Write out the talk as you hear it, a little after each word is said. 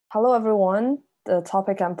Hello, everyone. The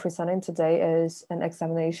topic I'm presenting today is an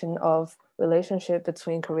examination of relationship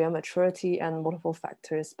between career maturity and multiple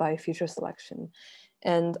factors by feature selection.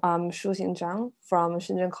 And I'm Shuxing from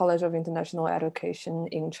Shenzhen College of International Education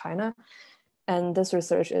in China. And this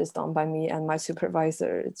research is done by me and my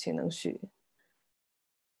supervisor, Qinneng.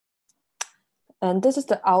 And this is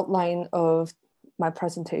the outline of my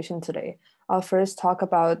presentation today. I'll first talk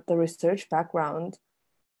about the research background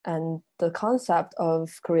and the concept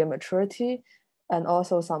of career maturity, and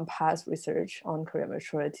also some past research on career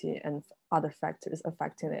maturity and other factors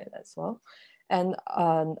affecting it as well. And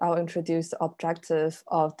I'll introduce the objective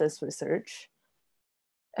of this research,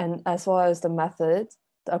 and as well as the method,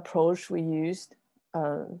 the approach we used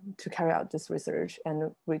to carry out this research and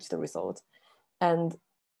reach the result, and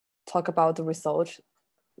talk about the result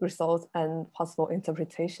and possible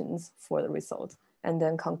interpretations for the result, and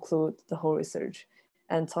then conclude the whole research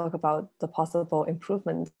and talk about the possible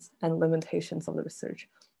improvements and limitations of the research.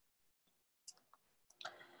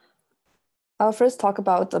 I'll first talk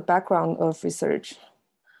about the background of research.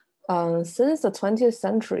 Since the 20th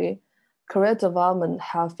century, career development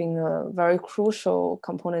have been a very crucial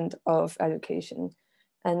component of education.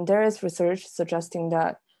 And there is research suggesting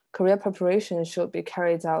that career preparation should be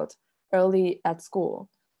carried out early at school,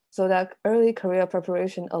 so that early career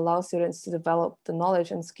preparation allows students to develop the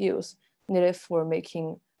knowledge and skills needed for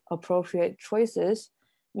making appropriate choices,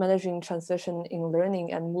 managing transition in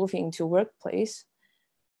learning and moving to workplace.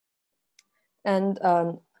 And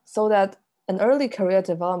so that an early career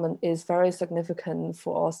development is very significant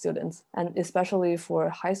for all students, and especially for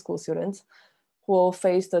high school students who will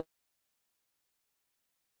face the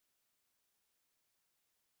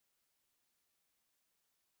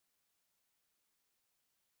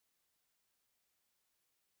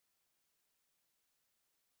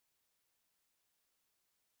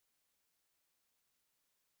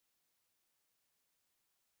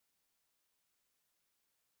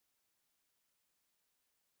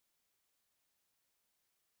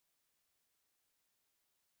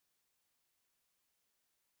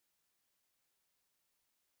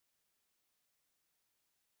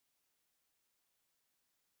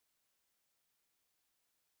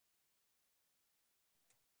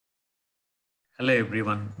Hello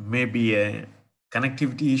everyone. Maybe a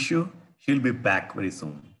connectivity issue. He'll be back very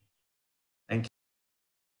soon. Thank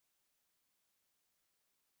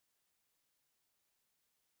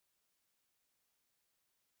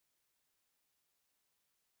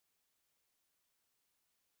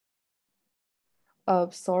you.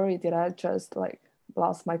 sorry, did I just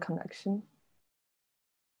lost my connection?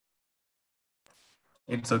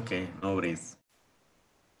 It's okay. No worries.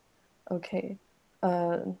 Okay.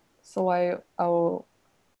 So I'll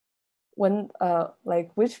when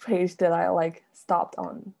which page did I stopped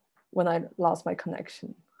on when I lost my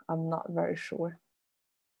connection? I'm not very sure.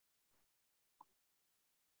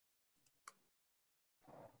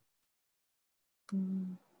 I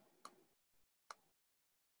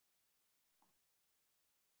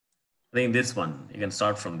think this one, you can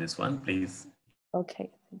start from this one, please.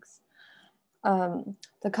 Okay, thanks.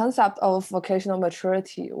 The concept of vocational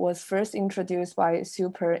maturity was first introduced by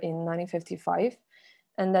Super in 1955,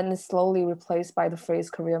 and then is slowly replaced by the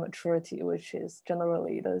phrase career maturity, which is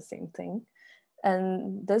generally the same thing.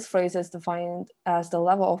 And this phrase is defined as the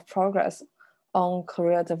level of progress on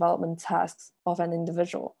career development tasks of an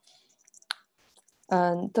individual.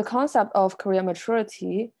 And the concept of career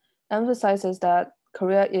maturity emphasizes that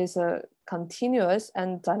career is a continuous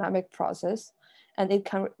and dynamic process, and it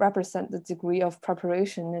can represent the degree of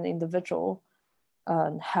preparation an individual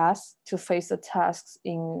has to face the tasks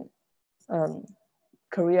in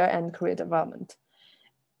career and career development.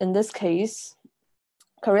 In this case,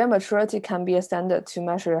 career maturity can be a standard to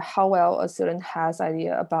measure how well a student has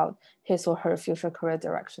idea about his or her future career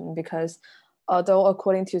direction, because although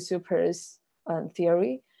according to Super's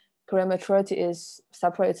theory, career maturity is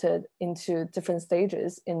separated into different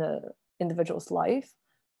stages in an individual's life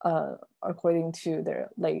according to their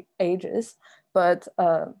late ages. But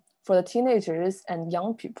for the teenagers and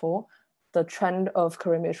young people, the trend of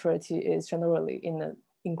career maturity is generally in an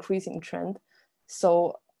increasing trend.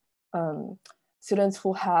 So students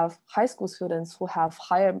who have, high school students who have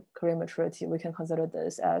higher career maturity, we can consider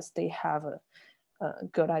this as they have a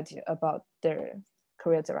good idea about their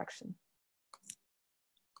career direction.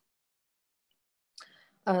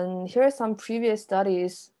 And here are some previous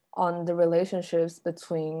studies on the relationships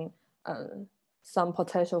between some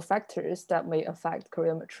potential factors that may affect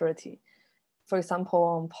career maturity. For example,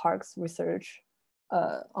 on Park's research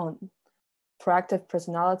on proactive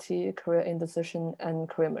personality, career indecision, and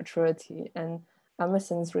career maturity, and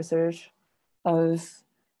Emerson's research of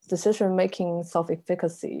decision-making,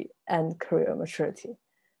 self-efficacy, and career maturity.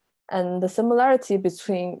 And the similarity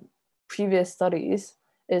between previous studies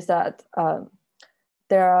is that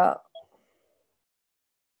there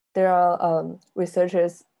are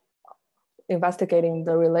researchers investigating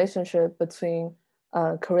the relationship between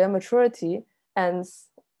career maturity and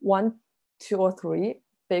 1, 2, or 3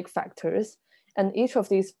 big factors. And each of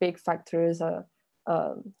these big factors are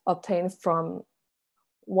obtained from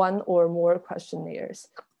 1 or more questionnaires.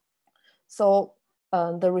 So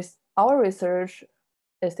our research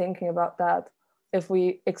is thinking about that. If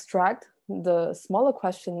we extract the smaller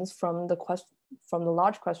questions from the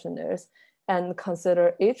large questionnaires and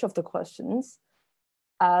consider each of the questions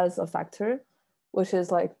as a factor, which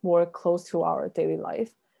is like more close to our daily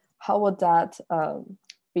life, how would that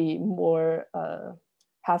be more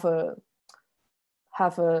have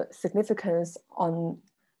a significance on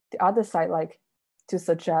the other side, like to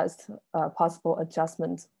suggest possible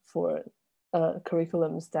adjustment for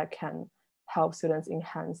curriculums that can help students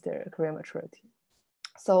enhance their career maturity.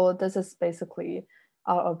 So this is basically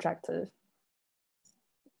our objective,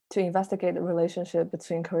 to investigate the relationship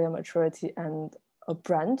between career maturity and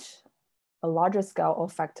a larger scale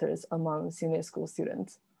of factors among senior school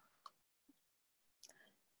students.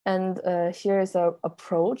 And here is an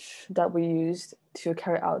approach that we used to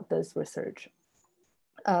carry out this research.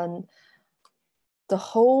 And the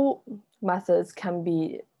whole methods can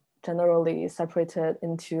be generally separated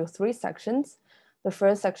into 3 sections. The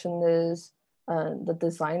first section is the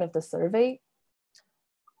design of the survey,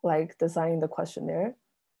 like designing the questionnaire.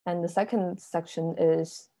 And the second section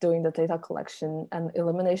is doing the data collection and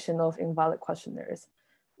elimination of invalid questionnaires.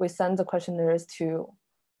 We send the questionnaires to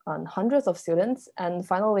hundreds of students and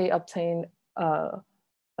finally obtain a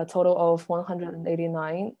total of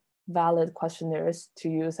 189 valid questionnaires to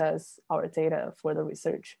use as our data for the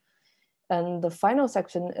research. And the final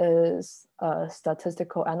section is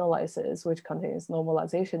statistical analysis, which contains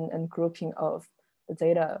normalization and grouping of the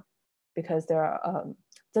data, because there are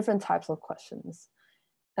different types of questions.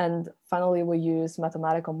 And finally, we use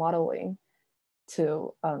mathematical modeling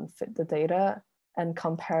to fit the data and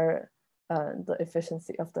compare the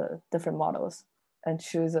efficiency of the different models and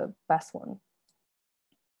choose the best one.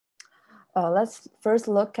 Let's first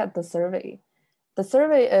look at the survey. The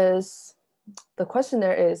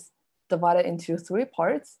questionnaire is divided into 3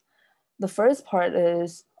 parts. The first part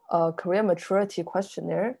is a career maturity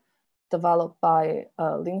questionnaire developed by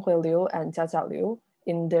Linghui Liu and Jiajia Liu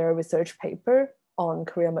in their research paper on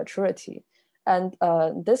career maturity. And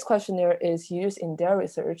this questionnaire is used in their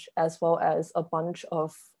research as well as a bunch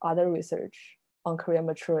of other research on career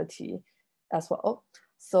maturity as well.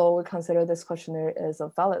 So we consider this questionnaire as a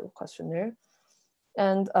valid questionnaire.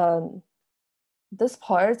 And this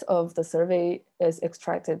part of the survey is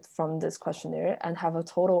extracted from this questionnaire and have a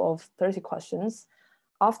total of 30 questions.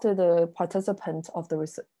 After the participant of the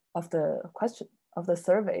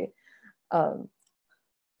survey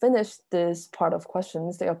finish this part of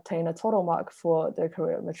questions, they obtain a total mark for their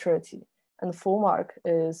career maturity, and the full mark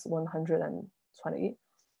is 120.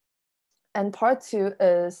 And part 2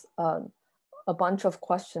 is a bunch of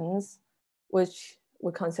questions which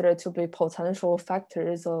we consider to be potential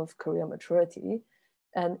factors of career maturity.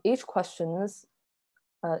 And each question is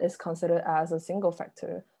considered as a single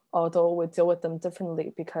factor, although we deal with them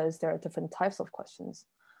differently because there are different types of questions.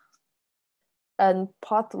 And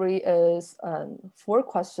part 3 is 4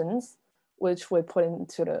 questions, which we put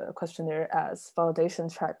into the questionnaire as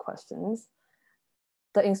validation track questions.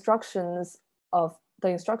 The instructions of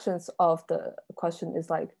the question is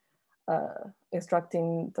like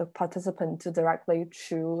instructing the participant to directly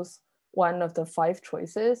choose one of the 5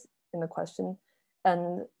 choices in the question.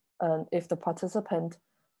 And if the participant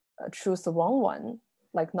choose the wrong one,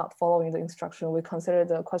 like not following the instruction, we consider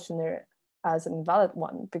the questionnaire as an invalid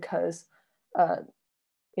one, because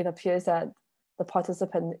it appears that the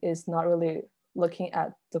participant is not really looking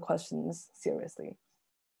at the questions seriously.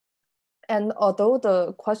 And although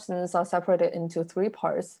the questions are separated into 3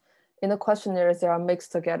 parts, in the questionnaires they are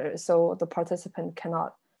mixed together, so the participant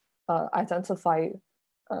cannot identify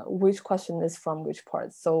which question is from which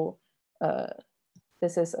part. So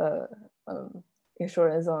this is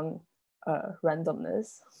insurance on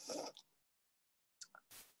randomness.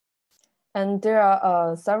 And there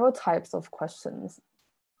are several types of questions.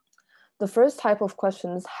 The first type of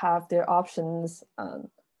questions have their options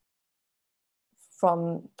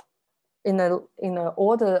from in an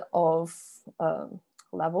order of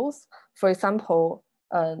levels. For example,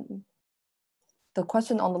 the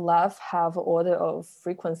question on the left have an order of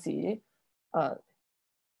frequency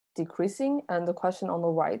decreasing, and the question on the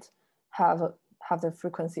right have the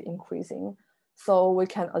frequency increasing. So we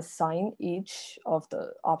can assign each of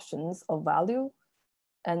the options a value,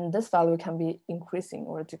 and this value can be increasing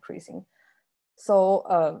or decreasing.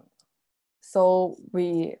 So, so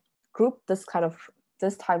we group this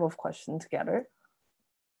type of question together,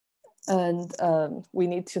 and we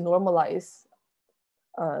need to normalize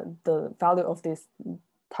the value of this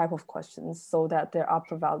type of questions so that their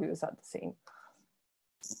upper values are the same.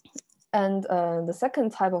 And the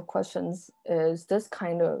second type of questions is this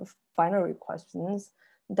kind of binary questions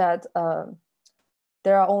that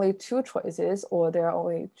there are only two choices, or there are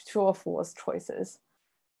only true or false choices.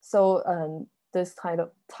 So this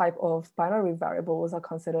type of binary variables are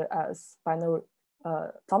considered as binary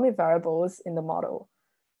dummy variables in the model.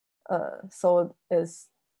 So it's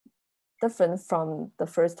different from the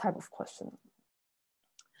first type of question.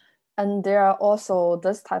 And there are also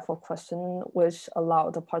this type of question which allow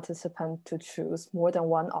the participant to choose more than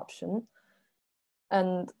one option.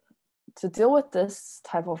 And to deal with this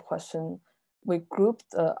type of question, we group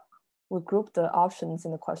the options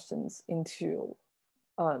in the questions into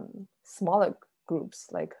smaller groups,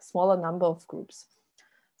 like smaller number of groups.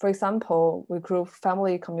 For example, we group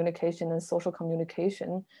family communication and social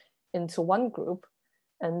communication into one group,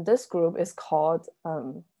 and this group is called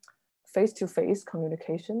face-to-face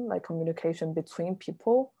communication, like communication between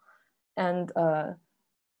people. And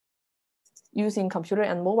using computer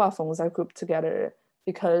and mobile phones are grouped together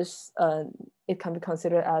because it can be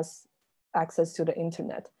considered as access to the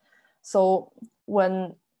internet. So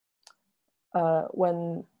when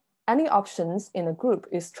any options in a group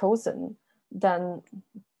is chosen, then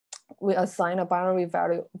we assign a binary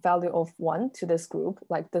value of 1 to this group,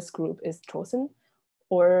 like this group is chosen.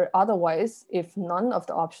 Or otherwise, if none of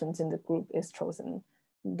the options in the group is chosen,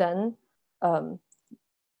 then a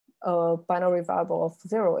binary variable of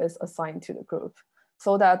 0 is assigned to the group.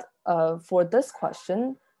 So that for this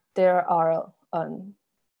question, there are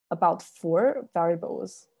about 4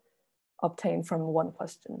 variables obtained from one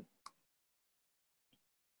question.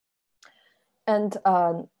 And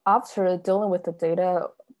after dealing with the data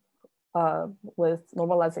with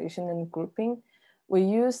normalization and grouping, we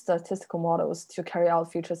use statistical models to carry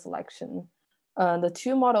out feature selection. The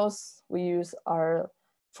two models we use are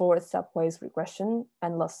forward stepwise regression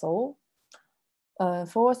and LASSO.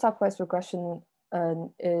 Forward stepwise regression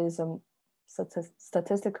is a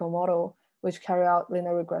statistical model which carry out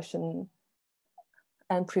linear regression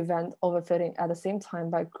and prevent overfitting at the same time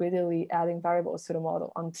by greedily adding variables to the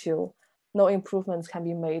model until no improvements can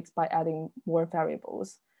be made by adding more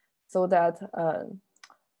variables. So that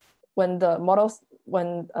when the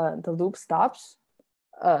loop stops,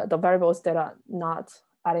 the variables that are not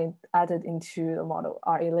added into the model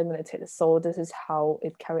are eliminated. So this is how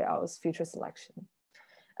it carries out feature selection.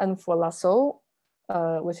 And for LASSO,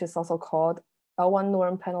 which is also called L1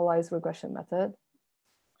 norm penalized regression method,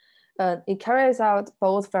 it carries out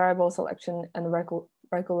both variable selection and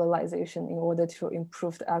regularization in order to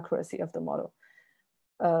improve the accuracy of the model.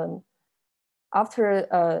 After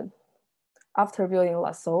building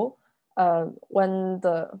LASSO, when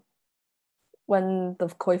the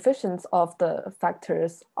coefficients of the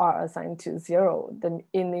factors are assigned to 0, then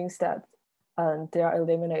it means that they are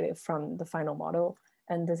eliminated from the final model.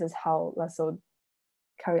 And this is how LASSO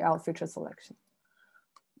carry out feature selection.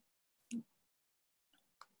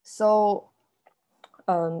 So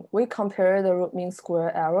we compare the root mean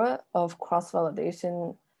square error of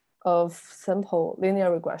cross-validation of simple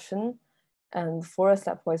linear regression and forward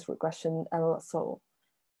stepwise regression and LASSO.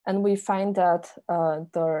 And we find that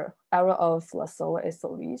the error of LASSO is the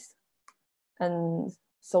least. And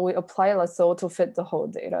so we apply LASSO to fit the whole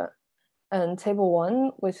data. And table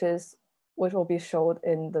 1, which will be showed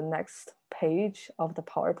in the next page of the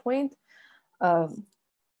PowerPoint,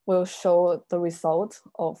 will show the result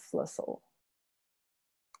of LASSO.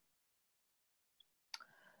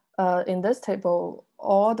 In this table,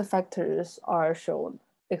 all the factors are shown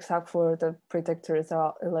except for the predictors that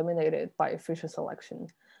are eliminated by feature selection.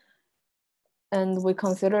 And we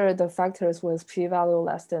consider the factors with p-value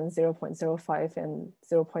less than 0.05 and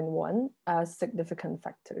 0.1 as significant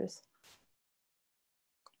factors.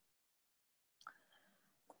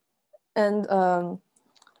 And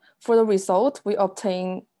for the result, we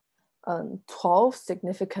obtain 12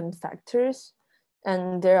 significant factors,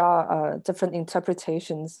 and there are different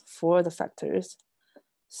interpretations for the factors.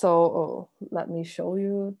 So let me show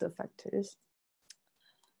you the factors.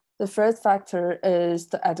 The first factor is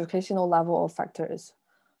the educational level of factors.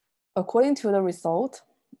 According to the result,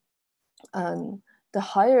 the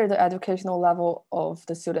higher the educational level of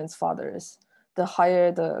the student's fathers, the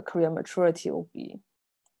higher the career maturity will be.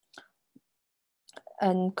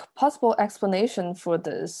 And possible explanation for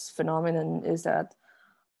this phenomenon is that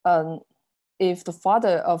if the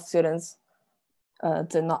father of students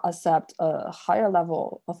did not accept a higher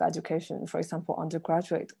level of education, for example,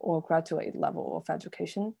 undergraduate or graduate level of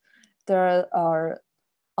education, there are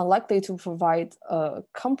unlikely to provide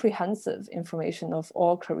comprehensive information of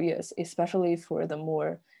all careers, especially for the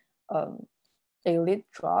more elite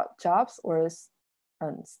jobs or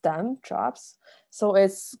STEM jobs. So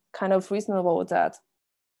it's kind of reasonable that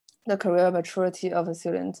the career maturity of a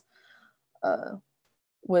student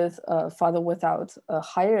with a father without a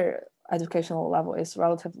higher educational level is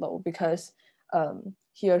relatively low, because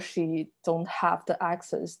he or she don't have the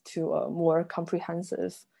access to a more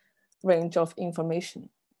comprehensive range of information.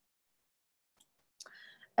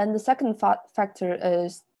 And the second factor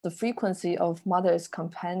is the frequency of mother's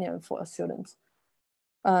companion for a student.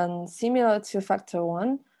 And similar to factor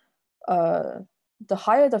one, the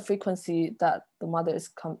higher the frequency that the mothers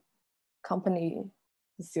accompany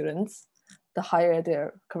the students, the higher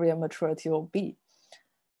their career maturity will be.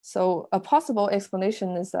 So a possible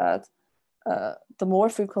explanation is that the more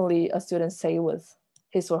frequently a student stays with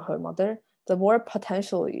his or her mother, the more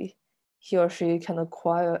potentially he or she can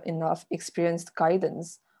acquire enough experienced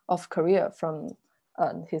guidance of career from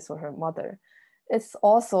his or her mother. It's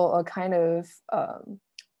also a kind of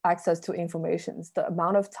access to information, the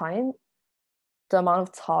amount of time, the amount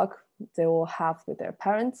of talk they will have with their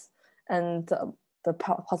parents, and the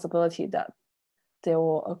possibility that they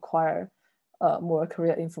will acquire more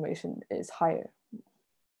career information is higher.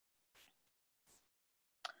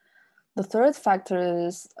 The third factor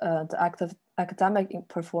is the academic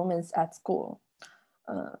performance at school.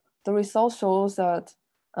 The result shows that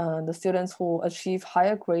the students who achieve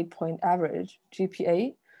higher grade point average,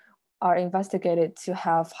 GPA, are investigated to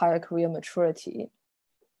have higher career maturity.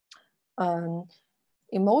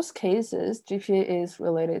 In most cases, GPA is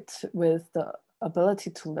related with the ability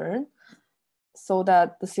to learn, so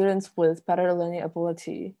that the students with better learning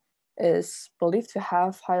ability is believed to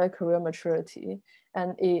have higher career maturity.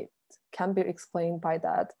 And it can be explained by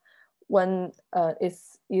that when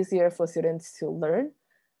it's easier for students to learn,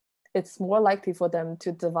 it's more likely for them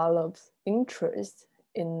to develop interest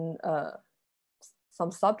in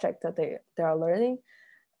some subject that they are learning,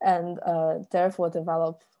 and therefore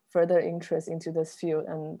develop further interest into this field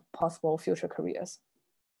and possible future careers.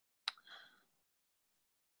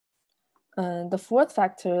 The fourth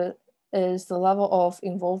factor is the level of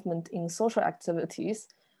involvement in social activities,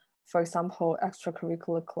 for example,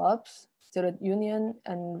 extracurricular clubs, student union,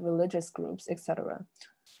 and religious groups, etc.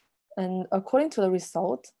 And according to the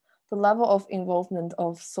result, the level of involvement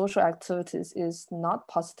of social activities is not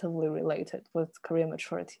positively related with career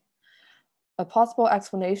maturity. A possible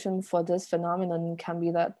explanation for this phenomenon can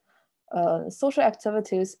be that social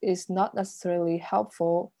activities is not necessarily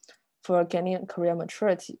helpful for gaining career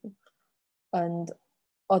maturity. And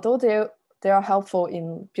although they are helpful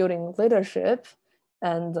in building leadership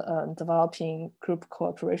and developing group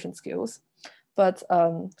cooperation skills, but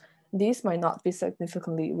these might not be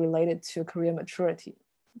significantly related to career maturity.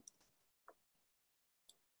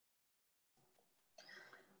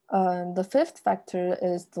 The fifth factor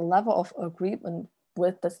is the level of agreement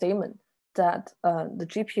with the statement that the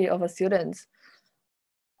GPA of a student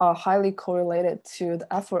are highly correlated to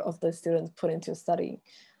the effort of the students put into study.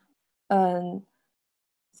 And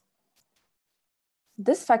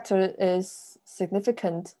this factor is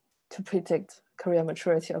significant to predict career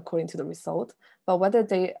maturity according to the result, but whether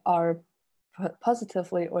they are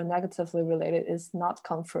positively or negatively related is not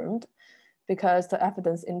confirmed, because the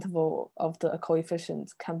evidence interval of the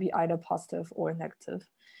coefficient can be either positive or negative.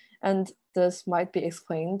 And this might be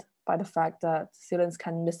explained by the fact that students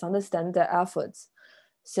can misunderstand their efforts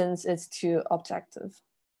since it's too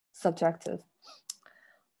subjective.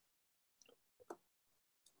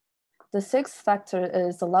 The sixth factor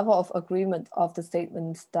is the level of agreement of the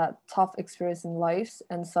statement that tough experience in life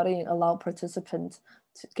and studying allow participants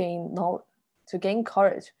to gain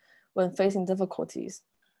courage when facing difficulties.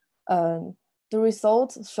 The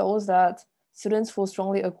result shows that students who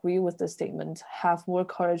strongly agree with the statement have more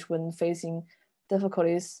courage when facing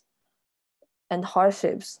difficulties and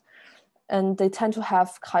hardships, and they tend to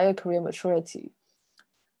have higher career maturity.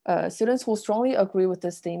 Students who strongly agree with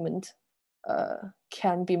the statement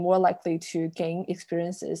can be more likely to gain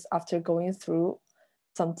experiences after going through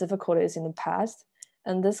some difficulties in the past,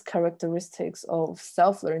 and this characteristics of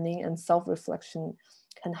self-learning and self-reflection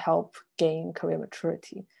can help gain career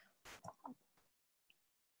maturity.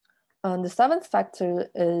 The seventh factor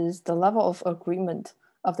is the level of agreement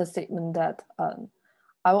of the statement that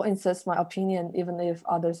I will insist my opinion even if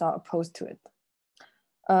others are opposed to it.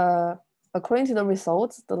 According to the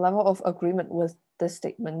results, the level of agreement with this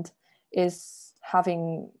statement is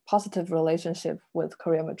having positive relationship with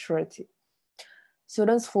career maturity.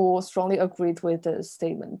 Students who strongly agreed with the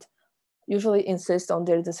statement usually insist on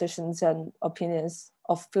their decisions and opinions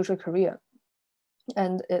of future career.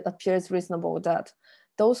 And it appears reasonable that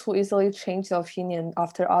those who easily change their opinion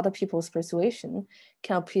after other people's persuasion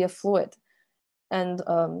can appear fluid. And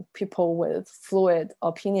people with fluid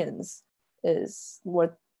opinions is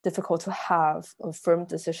more difficult to have a firm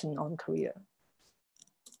decision on career.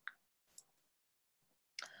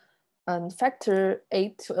 And factor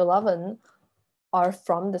 8 to 11 are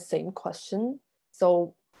from the same question.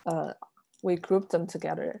 So we group them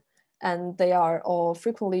together, and they are all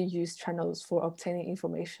frequently used channels for obtaining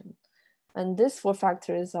information. And these 4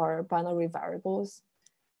 factors are binary variables.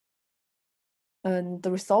 And the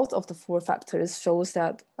result of the 4 factors shows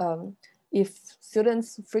that if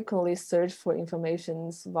students frequently search for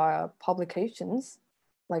information via publications,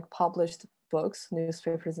 like published books,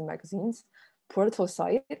 newspapers and magazines, portal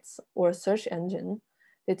sites, or search engine,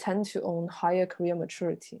 they tend to own higher career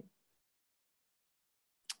maturity.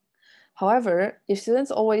 However, if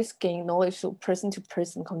students always gain knowledge through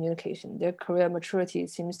person-to-person communication, their career maturity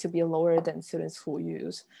seems to be lower than students who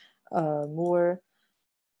use more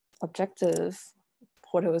objective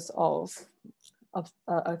portals of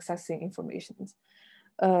accessing information.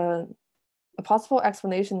 A possible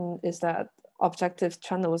explanation is that objective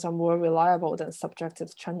channels are more reliable than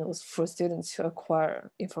subjective channels for students to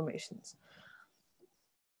acquire information.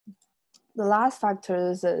 The last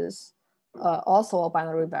factor is also a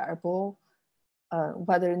binary variable,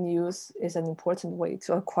 whether news is an important way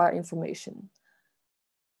to acquire information.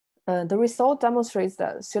 The result demonstrates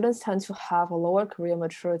that students tend to have a lower career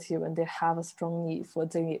maturity when they have a strong need for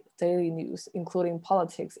daily news, including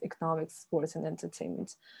politics, economics, sports, and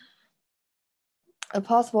entertainment. A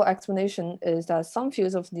possible explanation is that some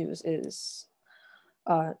fields of news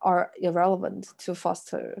are irrelevant to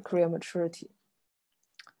foster career maturity.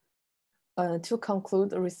 To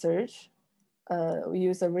conclude the research, we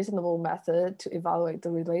use a reasonable method to evaluate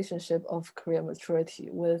the relationship of career maturity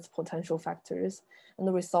with potential factors, and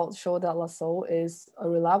the results show that LASSO is a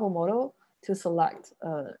reliable model to select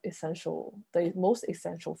the most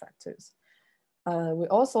essential factors. We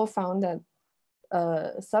also found that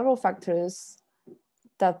several factors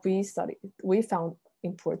that we found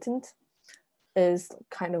important is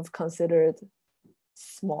kind of considered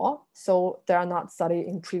small, so they are not studied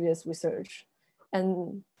in previous research.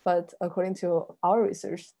 But according to our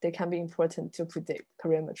research, they can be important to predict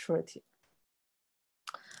career maturity.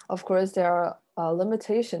 Of course, there are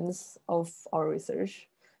limitations of our research.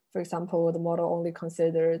 For example, the model only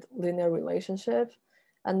considered linear relationship,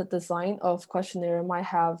 and the design of questionnaire might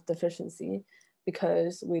have deficiency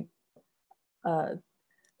because we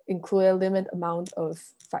include a limited amount of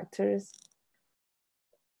factors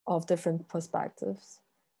of different perspectives.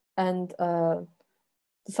 And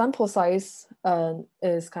the sample size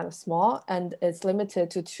is kind of small, and it's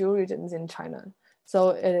limited to 2 regions in China. So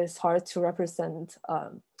it is hard to represent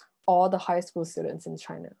all the high school students in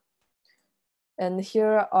China. And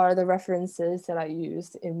here are the references that I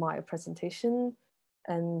used in my presentation.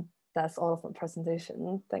 And that's all of my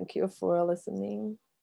presentation. Thank you for listening.